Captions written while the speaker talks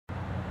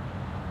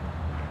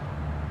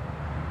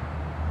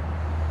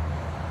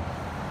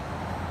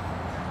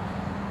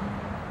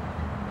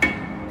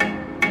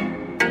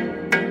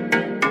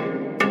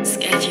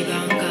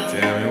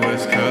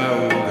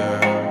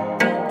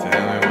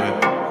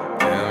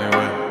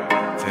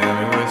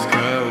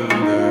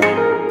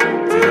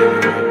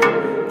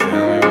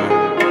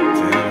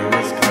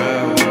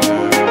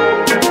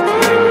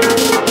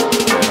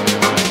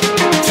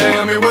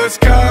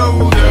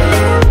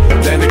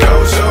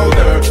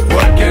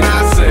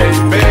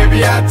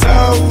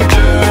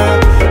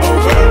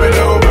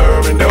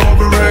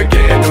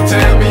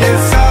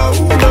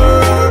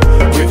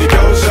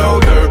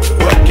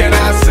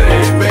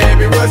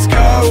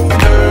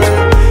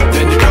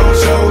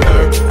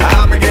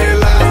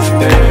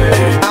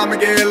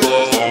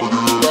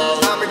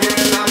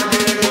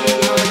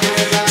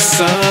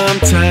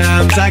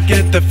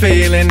got the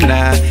feeling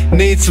I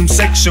need some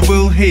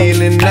sexual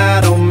healing.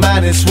 I don't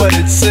mind, it's what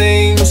it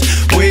seems.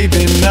 We've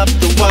been up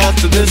the walls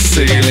to the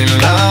ceiling.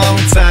 Long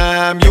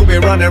time, you've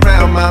been running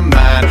around my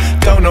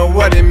mind. Don't know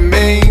what it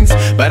means,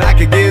 but I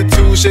could give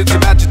two shits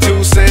about your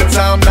 2 cents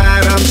all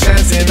night. I'm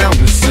chancing on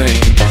the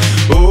scene.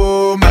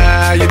 Oh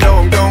my, you know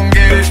I'm gon'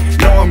 get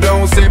it. Know I'm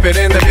gon' sip it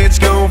and the bitch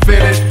gon'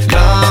 fit it.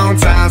 Long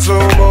time,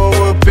 slow-mo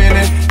up in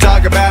it.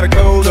 Talk about a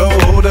cold, oh,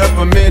 hold up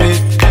a minute.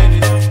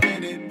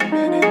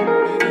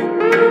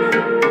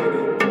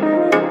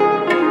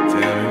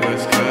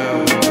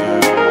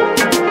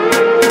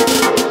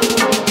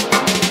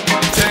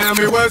 Tell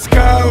me what's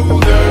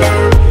colder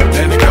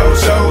than the cold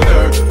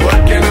shoulder. What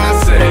can I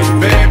say?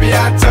 Baby,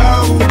 I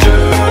told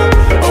you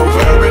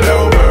over and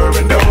over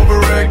and over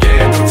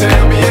again. Don't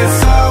tell me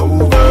it's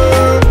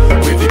over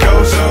with your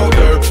cold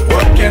shoulder.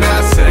 What can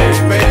I say?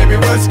 Baby,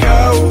 what's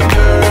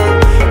colder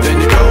than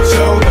your cold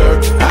shoulder?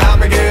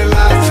 I'ma get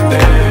lost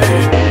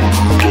today.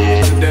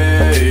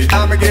 Today,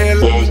 I'ma get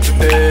lost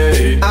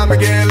today. I'ma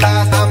get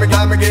lost, I'ma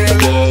get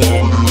lost.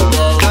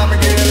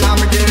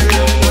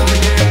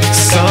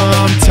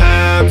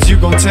 Sometimes you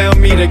gon' tell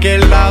me to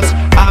get lost,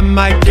 I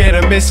might get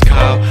a missed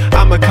call.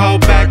 I'ma call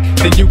back,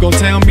 then you gon'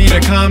 tell me to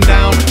calm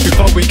down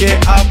before we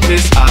get off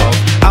this off.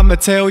 I'ma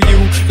tell you,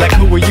 like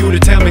who are you to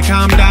tell me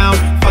calm down?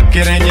 Fuck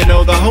it, and you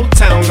know the whole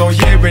town gon'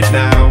 hear it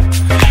now.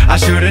 I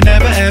should've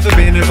never ever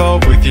been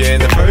involved with you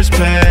in the first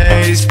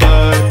place,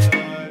 but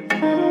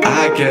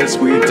I guess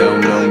we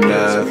don't know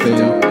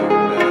nothing,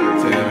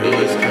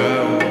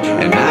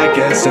 and I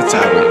guess that's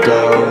how it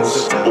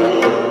goes.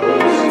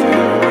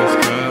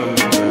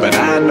 But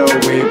I know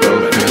we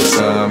both feel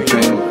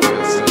something.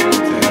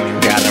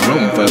 Got a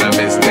room full of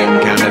misting,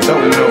 kinda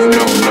don't know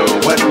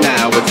what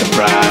now with the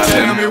pride.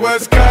 Tell me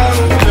what's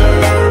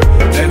colder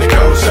than the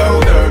cold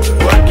shoulder.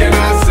 What can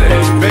I say?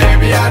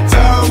 Baby, I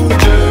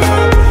told you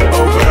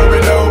over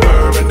and over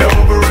and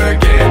over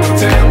again. Don't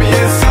tell me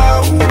it's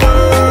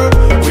over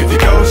with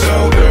your cold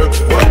shoulder.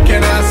 What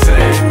can I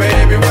say?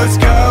 Baby, what's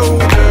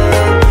colder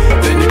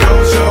than your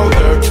cold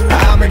shoulder?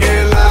 I'ma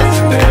get lost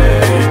today.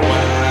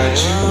 Why'd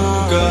you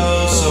go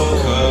so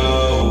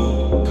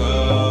cold,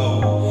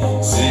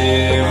 cold, 0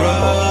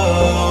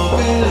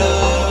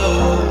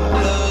 below,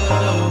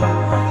 low?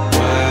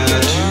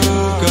 Why'd you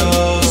go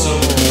so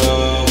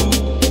cold,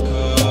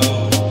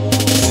 cold,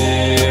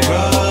 0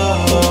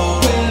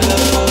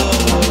 below?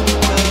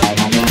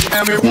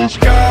 Tell me what's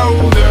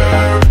colder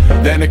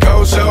than a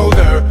cold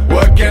shoulder.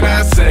 What can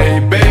I say?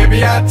 Baby,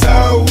 I told